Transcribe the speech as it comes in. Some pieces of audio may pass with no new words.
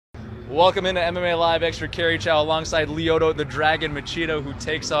Welcome into MMA Live Extra. Cary Chow alongside Lyoto the Dragon Machida, who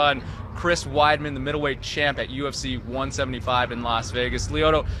takes on Chris Weidman, the middleweight champ at UFC 175 in Las Vegas.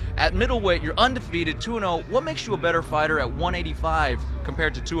 Lyoto, at middleweight, you're undefeated, 2-0. What makes you a better fighter at 185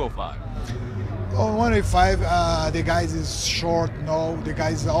 compared to 205? On 185, the guy is short. No, the guy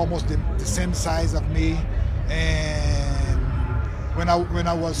is almost the same size of me. And when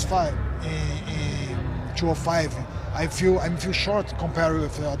I was fight in 205, I feel short compared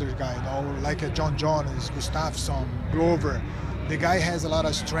with the other guy. You know, like John Jones, Gustafsson, Glover. The guy has a lot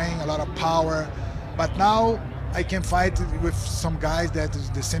of strength, a lot of power. But now I can fight with some guys that is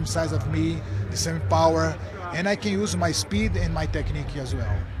the same size of me, the same power, and I can use my speed and my technique as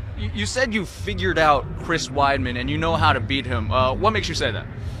well. You said you figured out Chris Weidman and you know how to beat him. What makes you say that?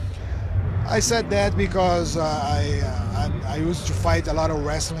 I said that because I used to fight a lot of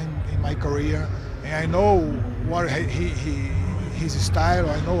wrestling in my career, and I know what his style.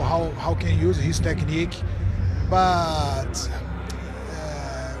 I know how can use his technique, but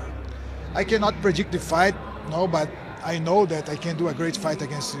I cannot predict the fight. No, but I know that I can do a great fight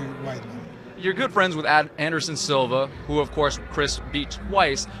against Weidman. You're good friends with Anderson Silva, who of course Chris beat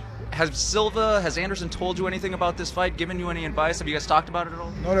twice. Has Anderson told you anything about this fight, given you any advice? Have you guys talked about it at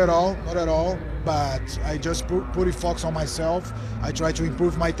all? Not at all, not at all. But I just put a focus on myself. I try to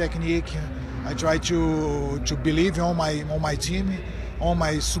improve my technique. I try to believe on my team, on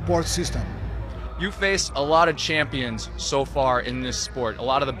my support system. You faced a lot of champions so far in this sport, a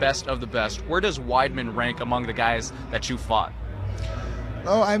lot of the best of the best. Where does Weidman rank among the guys that you fought?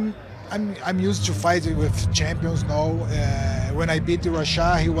 No, I'm used to fighting with champions now. When I beat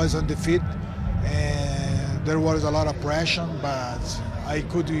Russia, he was undefeated, and there was a lot of pressure. But I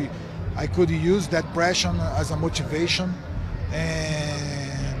could use that pressure as a motivation.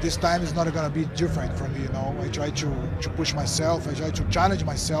 And this time is not going to be different for me. You know, I try to push myself. I try to challenge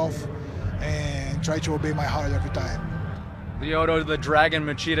myself, and try to obey my heart every time. Lyoto the Dragon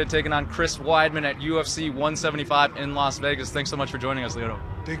Machida taking on Chris Weidman at UFC 175 in Las Vegas. Thanks so much for joining us, Lyoto.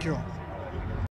 Thank you.